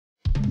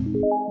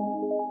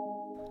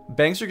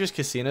Banks are just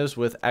casinos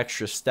with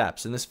extra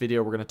steps. In this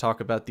video, we're going to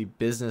talk about the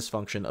business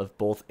function of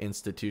both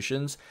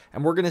institutions,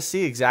 and we're going to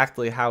see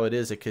exactly how it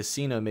is a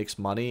casino makes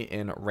money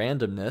in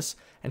randomness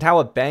and how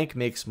a bank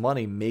makes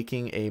money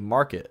making a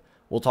market.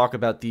 We'll talk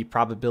about the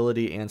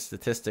probability and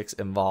statistics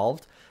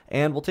involved,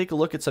 and we'll take a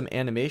look at some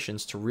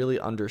animations to really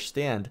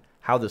understand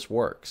how this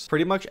works.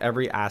 Pretty much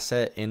every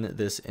asset in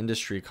this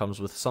industry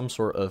comes with some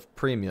sort of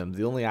premium.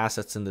 The only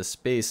assets in this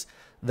space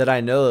that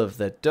I know of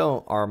that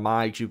don't are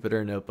my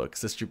Jupyter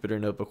Notebooks. This Jupyter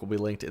Notebook will be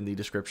linked in the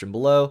description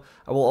below.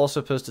 I will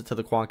also post it to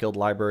the Quant Guild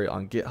library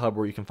on GitHub,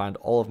 where you can find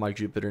all of my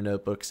Jupyter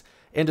Notebooks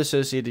and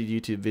associated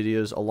YouTube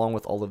videos, along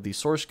with all of the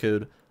source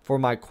code for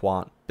my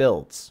quant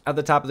builds. At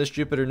the top of this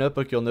Jupyter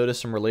Notebook, you'll notice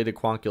some related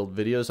Quant Guild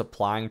videos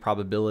applying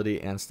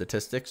probability and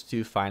statistics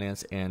to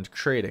finance and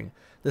trading.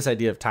 This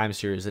idea of time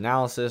series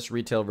analysis,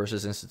 retail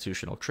versus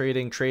institutional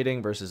trading,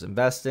 trading versus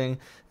investing,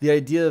 the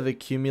idea of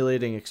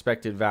accumulating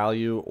expected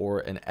value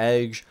or an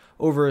edge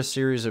over a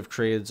series of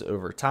trades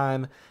over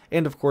time,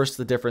 and of course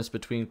the difference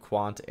between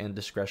quant and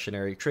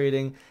discretionary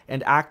trading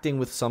and acting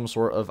with some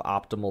sort of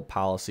optimal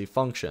policy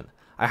function.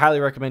 I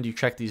highly recommend you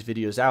check these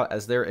videos out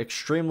as they're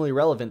extremely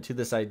relevant to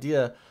this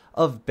idea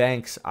of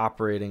banks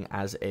operating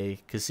as a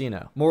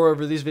casino.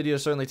 Moreover, these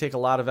videos certainly take a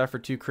lot of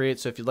effort to create,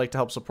 so if you'd like to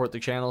help support the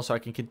channel so I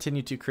can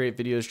continue to create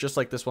videos just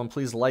like this one,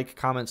 please like,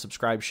 comment,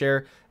 subscribe, share.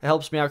 It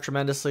helps me out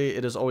tremendously.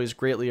 It is always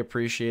greatly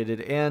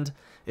appreciated. And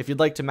if you'd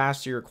like to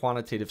master your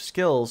quantitative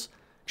skills,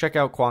 check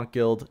out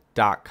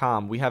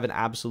quantguild.com. We have an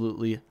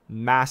absolutely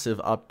massive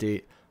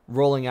update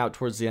rolling out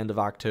towards the end of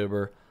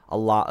October. A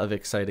lot of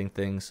exciting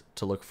things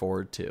to look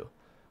forward to.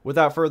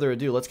 Without further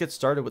ado, let's get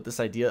started with this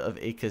idea of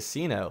a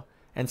casino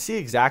and see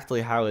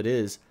exactly how it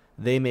is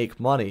they make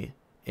money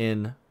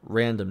in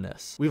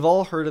randomness. We've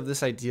all heard of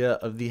this idea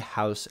of the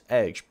house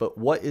edge, but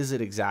what is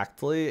it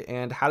exactly,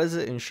 and how does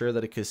it ensure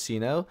that a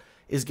casino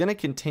is going to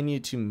continue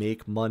to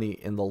make money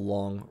in the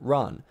long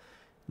run?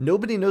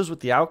 Nobody knows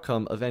what the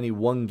outcome of any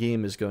one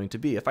game is going to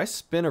be. If I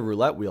spin a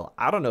roulette wheel,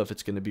 I don't know if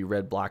it's going to be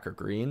red, black, or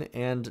green,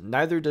 and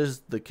neither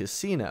does the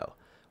casino.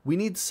 We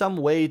need some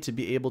way to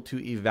be able to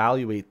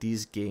evaluate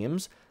these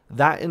games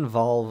that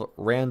involve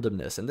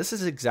randomness. And this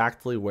is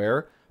exactly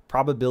where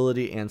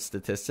probability and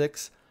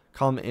statistics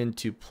come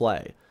into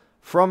play.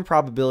 From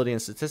probability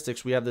and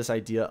statistics, we have this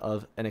idea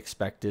of an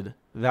expected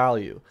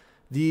value.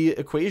 The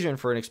equation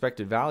for an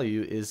expected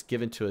value is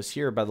given to us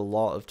here by the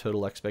law of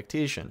total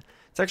expectation.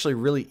 It's actually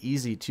really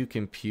easy to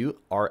compute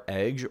our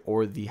edge,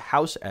 or the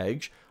house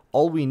edge.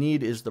 All we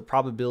need is the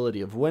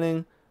probability of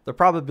winning, the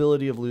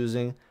probability of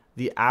losing,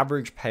 the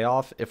average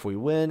payoff if we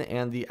win,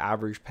 and the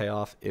average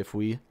payoff if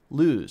we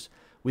lose.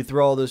 We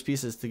throw all those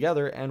pieces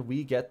together and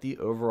we get the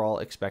overall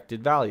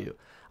expected value.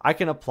 I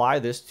can apply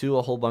this to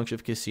a whole bunch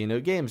of casino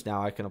games.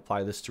 Now I can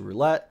apply this to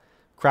roulette,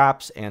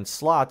 craps, and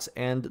slots,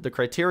 and the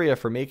criteria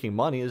for making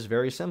money is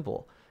very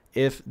simple.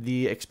 If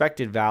the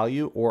expected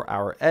value, or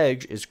our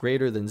edge, is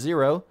greater than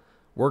 0,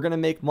 we're going to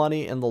make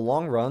money in the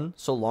long run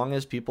so long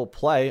as people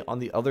play on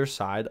the other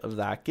side of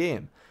that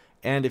game.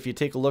 And if you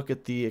take a look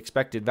at the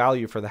expected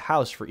value for the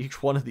house for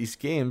each one of these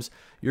games,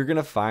 you're going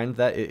to find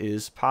that it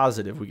is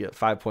positive. We get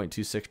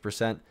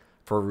 5.26%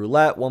 for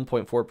roulette,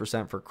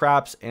 1.4% for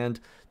craps, and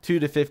 2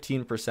 to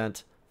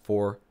 15%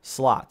 for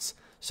slots.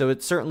 So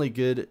it's certainly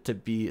good to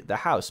be the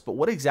house. But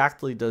what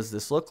exactly does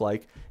this look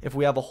like if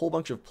we have a whole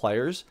bunch of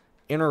players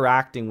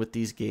interacting with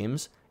these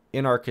games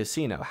in our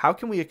casino? How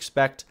can we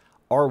expect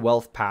our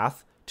wealth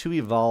path to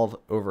evolve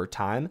over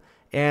time?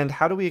 And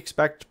how do we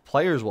expect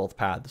players' wealth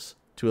paths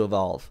to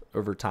evolve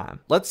over time?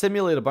 Let's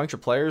simulate a bunch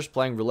of players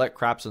playing roulette,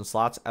 craps, and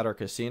slots at our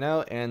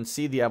casino and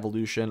see the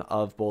evolution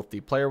of both the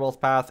player wealth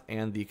path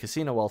and the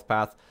casino wealth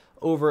path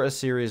over a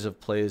series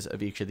of plays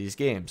of each of these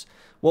games.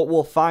 What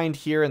we'll find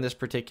here in this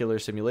particular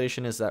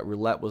simulation is that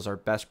roulette was our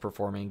best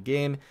performing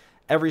game.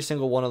 Every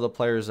single one of the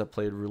players that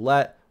played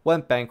roulette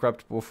went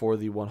bankrupt before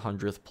the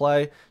 100th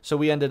play, so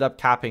we ended up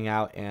capping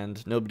out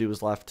and nobody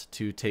was left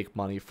to take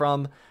money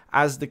from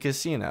as the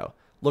casino.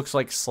 Looks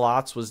like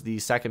slots was the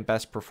second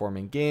best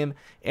performing game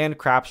and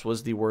craps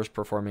was the worst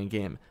performing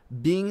game.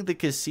 Being the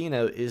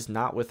casino is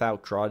not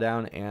without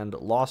drawdown and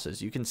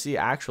losses. You can see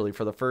actually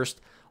for the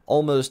first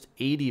almost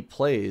 80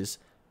 plays,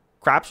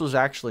 craps was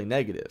actually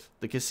negative.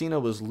 The casino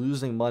was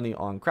losing money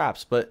on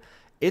craps, but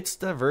it's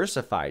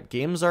diversified.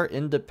 Games are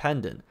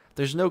independent.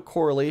 There's no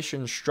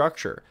correlation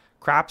structure.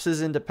 Craps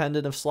is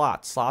independent of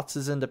slots. Slots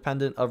is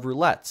independent of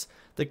roulettes.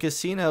 The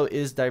casino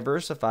is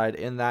diversified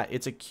in that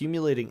it's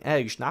accumulating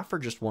edge, not for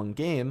just one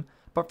game,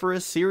 but for a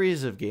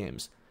series of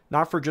games.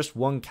 Not for just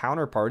one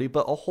counterparty,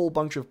 but a whole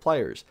bunch of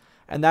players.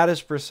 And that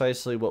is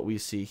precisely what we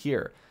see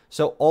here.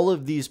 So all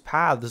of these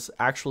paths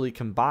actually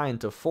combine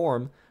to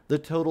form the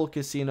total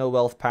casino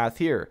wealth path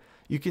here.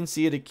 You can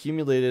see it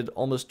accumulated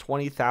almost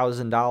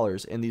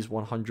 $20,000 in these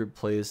 100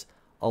 plays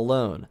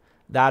alone.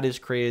 That is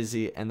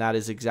crazy, and that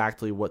is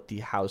exactly what the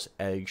house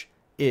edge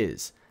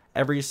is.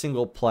 Every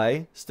single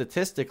play,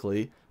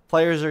 statistically,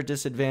 players are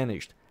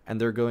disadvantaged,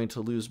 and they're going to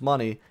lose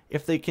money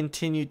if they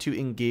continue to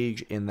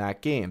engage in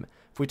that game.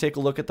 If we take a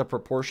look at the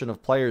proportion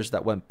of players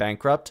that went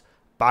bankrupt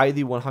by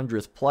the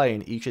 100th play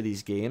in each of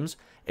these games.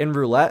 In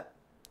roulette,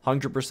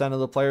 100% of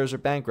the players are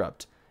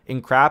bankrupt. In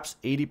craps,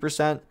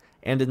 80%,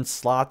 and in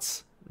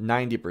slots,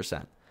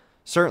 90%.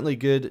 Certainly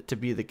good to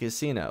be the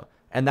casino.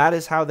 And that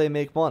is how they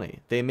make money.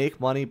 They make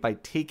money by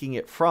taking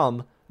it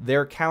from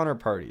their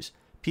counterparties,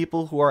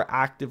 people who are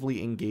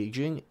actively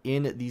engaging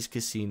in these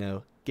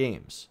casino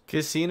games.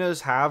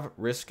 Casinos have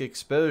risk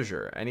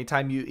exposure.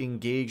 Anytime you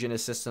engage in a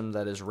system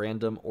that is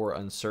random or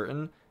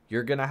uncertain,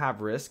 you're going to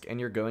have risk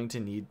and you're going to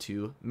need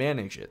to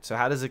manage it. So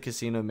how does a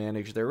casino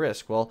manage their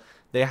risk? Well,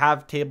 they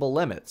have table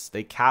limits.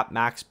 They cap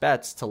max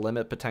bets to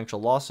limit potential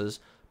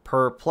losses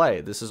per play.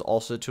 This is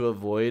also to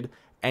avoid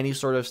any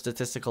sort of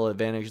statistical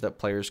advantage that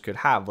players could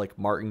have, like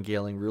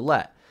martingaling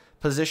roulette.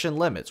 Position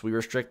limits. We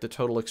restrict the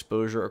total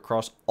exposure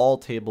across all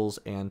tables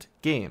and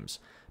games.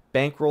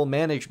 Bankroll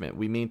management.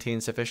 We maintain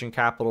sufficient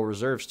capital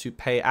reserves to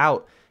pay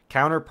out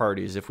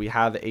counterparties if we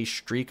have a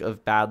streak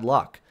of bad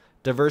luck.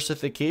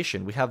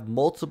 Diversification. We have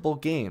multiple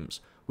games.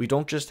 We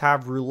don't just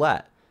have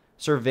roulette.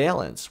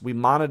 Surveillance. We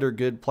monitor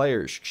good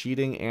players,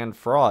 cheating and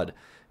fraud.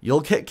 You'll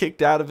get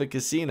kicked out of a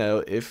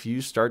casino if you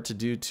start to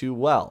do too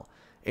well.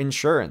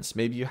 Insurance.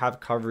 Maybe you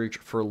have coverage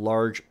for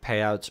large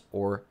payouts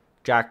or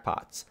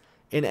jackpots.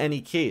 In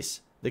any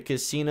case, the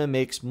casino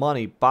makes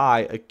money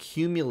by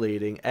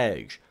accumulating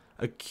edge,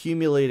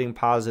 accumulating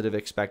positive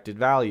expected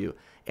value.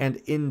 And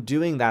in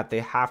doing that, they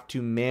have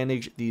to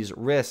manage these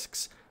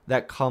risks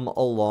that come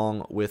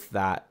along with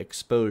that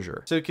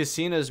exposure. So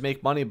casinos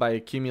make money by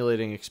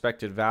accumulating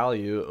expected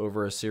value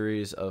over a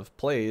series of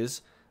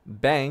plays.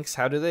 Banks,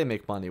 how do they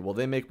make money? Well,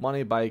 they make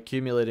money by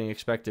accumulating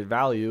expected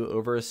value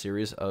over a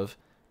series of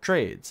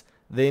trades.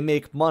 They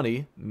make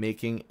money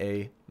making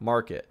a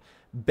market.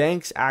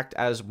 Banks act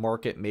as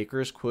market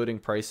makers, quoting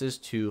prices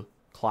to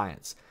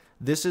clients.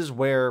 This is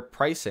where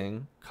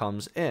pricing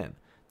comes in.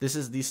 This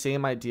is the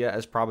same idea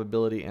as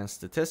probability and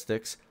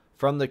statistics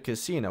from the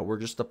casino. We're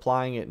just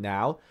applying it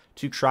now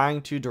to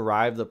trying to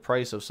derive the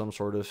price of some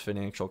sort of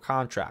financial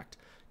contract.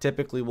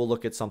 Typically, we'll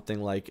look at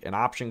something like an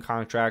option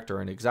contract or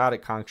an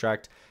exotic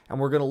contract, and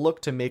we're going to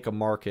look to make a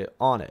market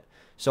on it.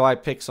 So I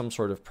pick some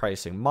sort of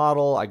pricing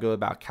model, I go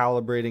about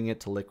calibrating it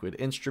to liquid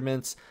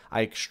instruments,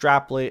 I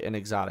extrapolate an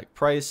exotic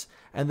price,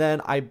 and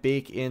then I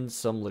bake in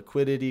some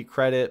liquidity,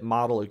 credit,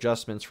 model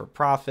adjustments for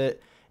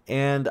profit,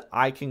 and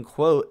I can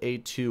quote a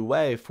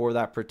two-way for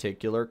that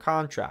particular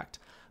contract.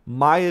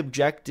 My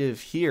objective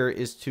here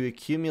is to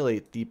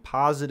accumulate the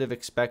positive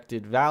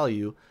expected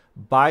value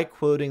by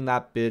quoting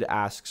that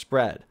bid-ask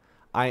spread.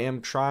 I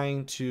am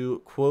trying to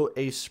quote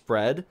a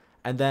spread,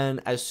 and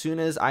then as soon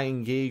as I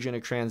engage in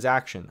a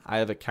transaction, I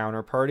have a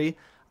counterparty,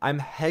 I'm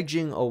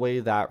hedging away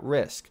that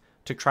risk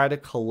to try to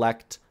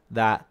collect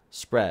that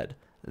spread.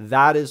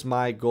 That is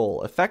my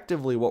goal.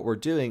 Effectively, what we're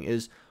doing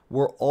is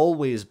we're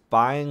always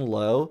buying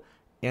low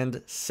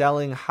and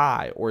selling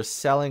high, or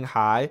selling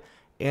high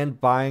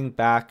and buying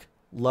back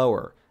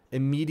lower,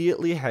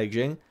 immediately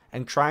hedging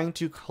and trying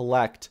to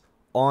collect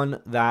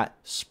on that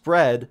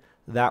spread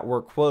that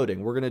we're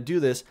quoting. We're going to do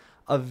this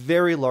a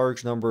very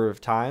large number of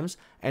times,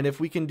 and if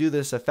we can do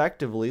this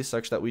effectively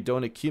such that we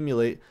don't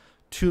accumulate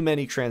too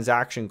many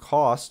transaction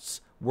costs,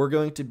 we're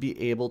going to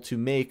be able to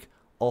make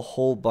a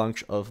whole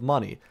bunch of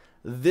money.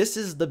 This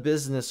is the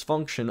business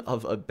function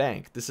of a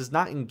bank. This is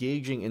not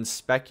engaging in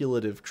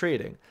speculative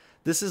trading.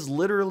 This is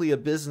literally a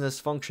business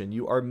function.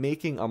 You are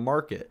making a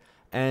market,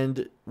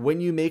 and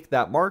when you make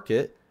that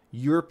market,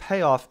 your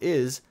payoff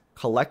is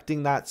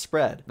collecting that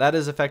spread. That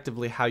is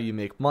effectively how you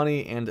make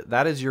money, and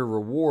that is your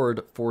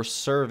reward for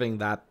serving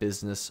that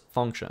business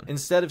function.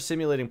 Instead of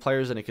simulating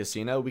players in a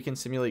casino, we can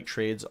simulate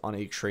trades on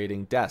a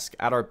trading desk.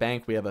 At our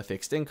bank, we have a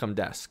fixed income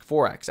desk,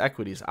 forex,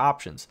 equities,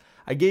 options.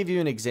 I gave you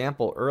an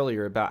example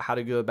earlier about how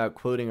to go about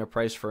quoting a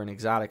price for an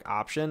exotic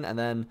option and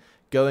then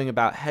going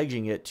about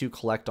hedging it to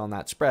collect on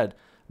that spread.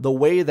 The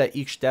way that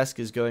each desk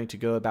is going to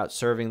go about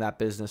serving that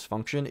business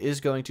function is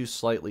going to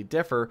slightly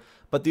differ,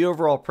 but the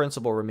overall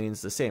principle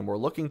remains the same. We're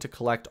looking to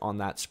collect on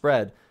that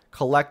spread,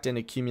 collect and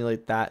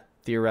accumulate that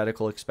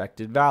theoretical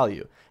expected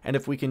value. And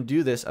if we can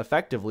do this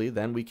effectively,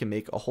 then we can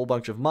make a whole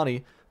bunch of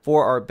money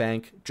for our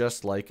bank,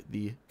 just like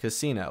the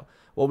casino.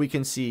 What we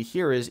can see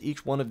here is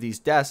each one of these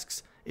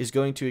desks is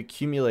going to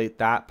accumulate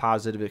that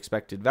positive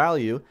expected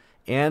value,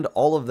 and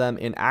all of them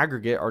in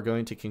aggregate are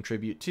going to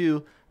contribute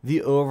to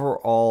the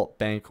overall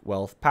bank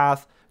wealth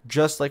path,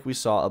 just like we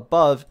saw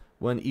above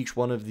when each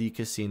one of the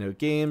casino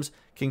games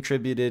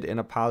contributed in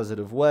a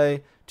positive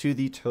way to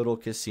the total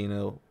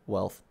casino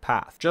wealth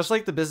path. Just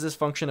like the business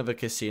function of a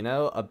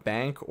casino, a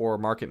bank or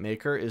market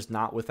maker is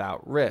not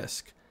without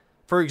risk.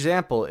 For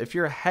example, if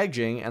you're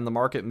hedging and the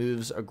market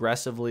moves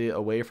aggressively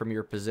away from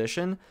your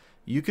position,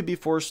 you could be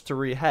forced to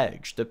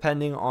re-hedge.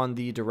 Depending on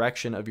the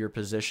direction of your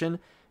position,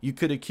 you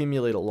could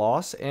accumulate a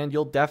loss, and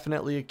you'll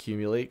definitely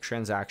accumulate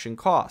transaction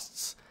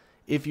costs.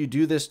 If you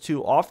do this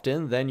too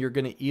often, then you're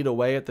going to eat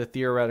away at the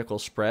theoretical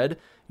spread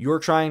you're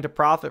trying to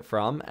profit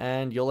from,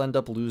 and you'll end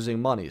up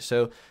losing money.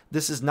 So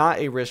this is not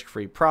a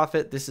risk-free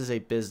profit. This is a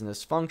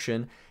business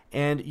function,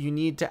 and you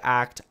need to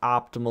act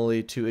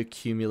optimally to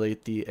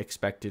accumulate the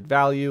expected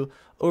value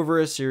over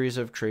a series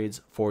of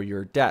trades for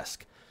your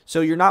desk.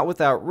 So you're not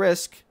without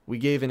risk. We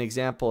gave an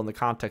example in the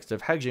context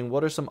of hedging.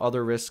 What are some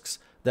other risks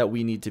that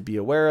we need to be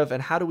aware of,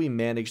 and how do we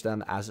manage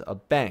them as a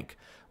bank?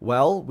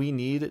 Well, we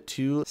need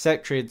to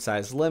set trade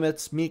size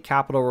limits, meet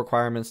capital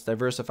requirements,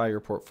 diversify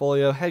your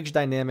portfolio, hedge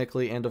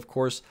dynamically, and of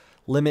course,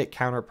 limit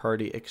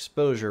counterparty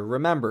exposure.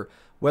 Remember,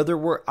 whether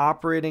we're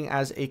operating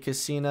as a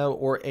casino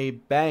or a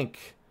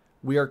bank,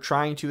 we are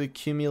trying to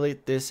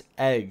accumulate this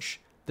edge,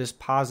 this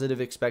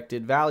positive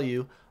expected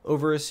value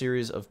over a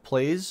series of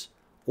plays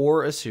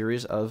or a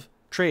series of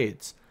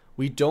trades.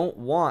 We don't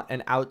want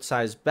an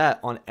outsized bet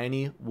on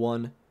any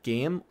one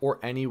game or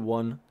any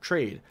one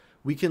trade.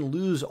 We can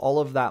lose all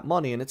of that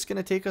money, and it's going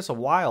to take us a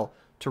while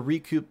to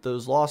recoup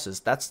those losses.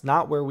 That's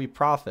not where we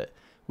profit.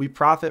 We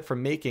profit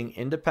from making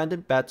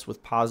independent bets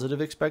with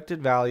positive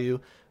expected value,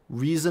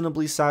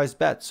 reasonably sized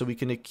bets, so we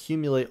can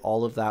accumulate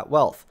all of that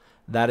wealth.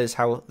 That is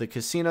how the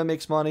casino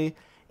makes money,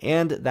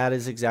 and that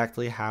is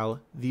exactly how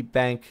the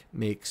bank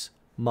makes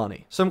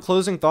money. Some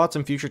closing thoughts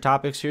and future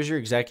topics. Here's your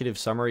executive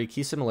summary.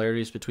 Key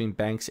similarities between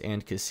banks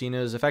and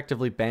casinos.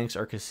 Effectively, banks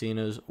are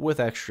casinos with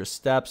extra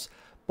steps.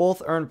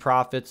 Both earn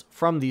profits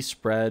from the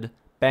spread.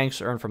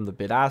 Banks earn from the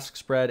bid-ask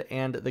spread,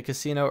 and the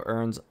casino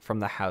earns from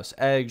the house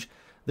edge.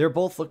 They're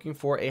both looking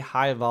for a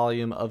high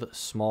volume of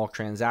small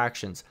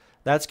transactions.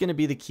 That's going to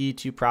be the key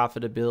to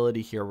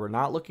profitability here. We're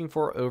not looking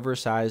for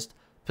oversized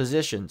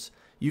positions.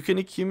 You can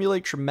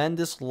accumulate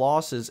tremendous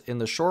losses in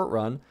the short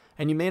run,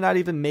 and you may not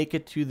even make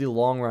it to the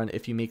long run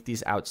if you make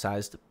these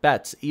outsized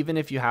bets, even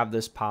if you have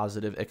this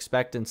positive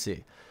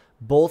expectancy.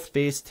 Both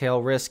face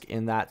tail risk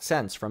in that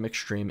sense from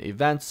extreme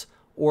events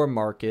or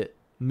market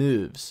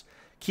moves.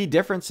 Key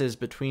differences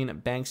between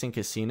banks and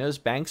casinos.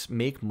 Banks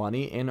make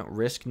money in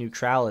risk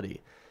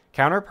neutrality.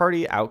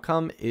 Counterparty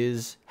outcome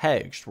is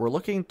hedged. We're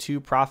looking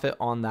to profit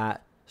on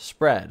that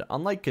spread.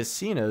 Unlike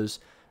casinos,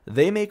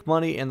 they make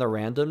money in the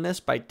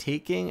randomness by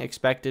taking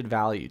expected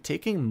value,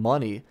 taking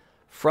money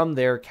from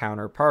their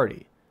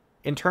counterparty.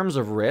 In terms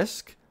of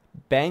risk,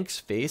 banks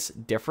face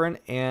different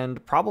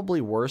and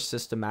probably worse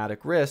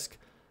systematic risk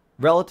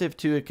relative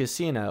to a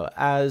casino,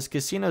 as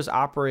casinos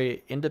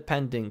operate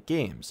independent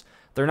games.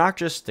 They're not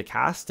just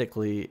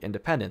stochastically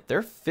independent,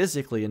 they're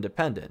physically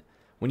independent.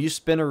 When you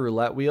spin a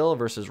roulette wheel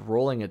versus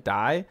rolling a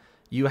die,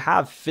 you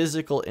have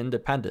physical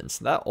independence.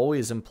 That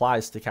always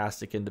implies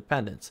stochastic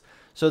independence.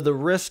 So the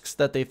risks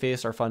that they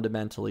face are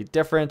fundamentally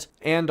different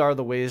and are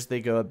the ways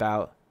they go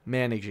about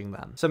managing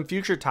them. Some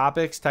future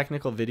topics,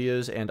 technical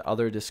videos, and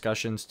other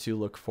discussions to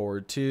look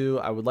forward to.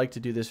 I would like to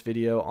do this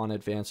video on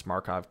advanced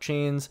Markov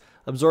chains,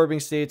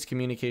 absorbing states,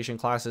 communication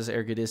classes,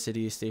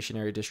 ergodicity,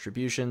 stationary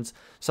distributions,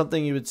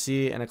 something you would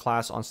see in a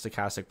class on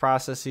stochastic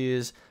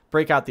processes,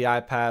 break out the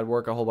iPad,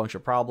 work a whole bunch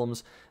of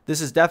problems.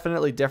 This is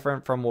definitely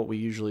different from what we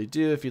usually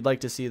do. If you'd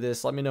like to see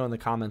this, let me know in the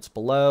comments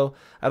below.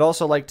 I'd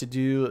also like to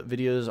do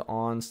videos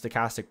on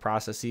stochastic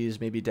processes,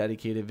 maybe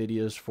dedicated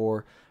videos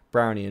for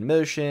Brownian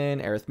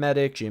motion,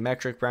 arithmetic,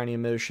 geometric Brownian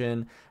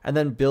motion, and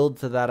then build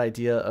to that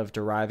idea of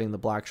deriving the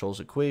Black-Scholes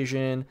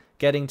equation,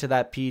 getting to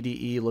that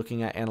PDE,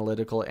 looking at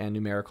analytical and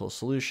numerical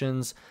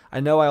solutions.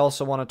 I know I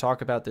also want to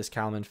talk about this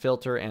Kalman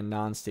filter and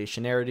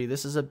non-stationarity.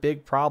 This is a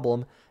big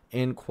problem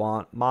in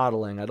quant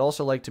modeling. I'd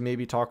also like to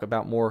maybe talk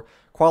about more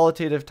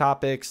qualitative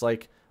topics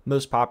like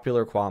most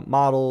popular quant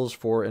models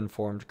for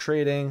informed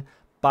trading,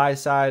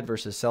 buy-side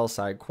versus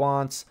sell-side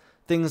quants,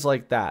 things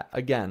like that.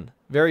 Again,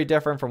 very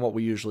different from what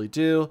we usually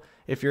do.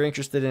 If you're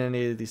interested in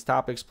any of these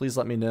topics, please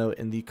let me know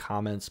in the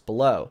comments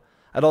below.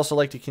 I'd also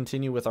like to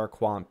continue with our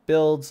quant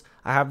builds.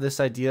 I have this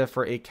idea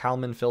for a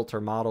Kalman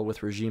filter model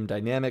with regime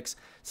dynamics.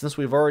 Since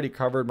we've already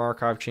covered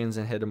Markov chains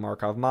and hidden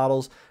Markov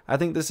models, I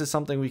think this is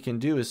something we can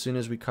do as soon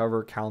as we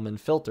cover Kalman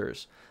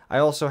filters. I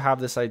also have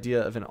this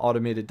idea of an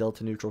automated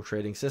delta neutral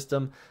trading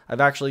system.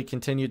 I've actually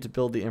continued to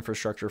build the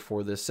infrastructure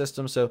for this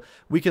system, so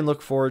we can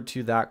look forward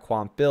to that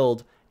quant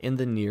build in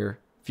the near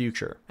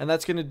future. And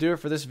that's going to do it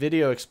for this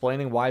video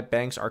explaining why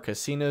banks are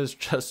casinos,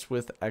 just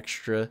with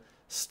extra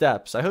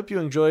steps. I hope you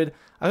enjoyed.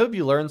 I hope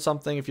you learned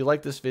something. If you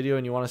like this video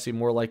and you want to see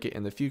more like it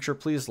in the future,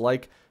 please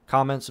like,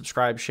 comment,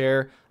 subscribe,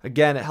 share.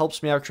 Again, it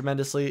helps me out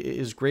tremendously. It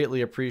is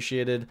greatly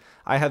appreciated.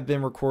 I have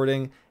been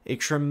recording a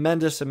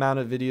tremendous amount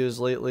of videos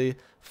lately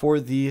for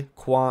the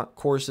quant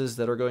courses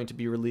that are going to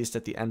be released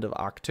at the end of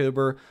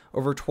October.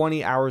 Over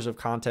 20 hours of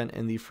content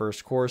in the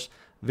first course.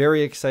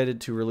 Very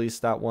excited to release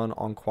that one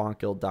on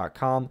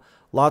quantguild.com.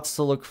 Lots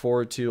to look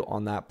forward to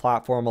on that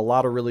platform. A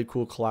lot of really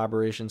cool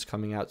collaborations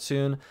coming out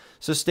soon.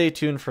 So stay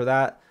tuned for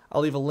that.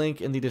 I'll leave a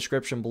link in the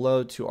description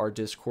below to our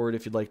Discord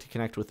if you'd like to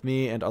connect with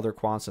me and other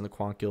quants in the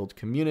Quant Guild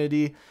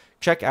community.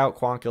 Check out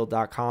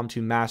quantguild.com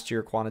to master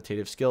your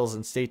quantitative skills,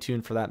 and stay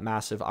tuned for that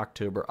massive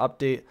October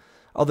update.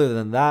 Other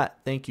than that,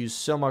 thank you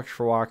so much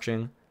for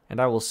watching, and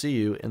I will see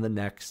you in the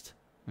next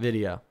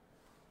video.